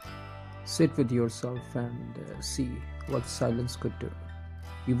Sit with yourself and see what silence could do.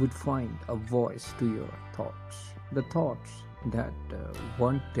 You would find a voice to your thoughts, the thoughts that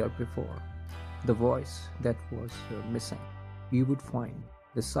weren't there before, the voice that was missing. You would find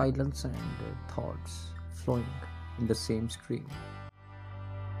the silence and thoughts flowing in the same stream.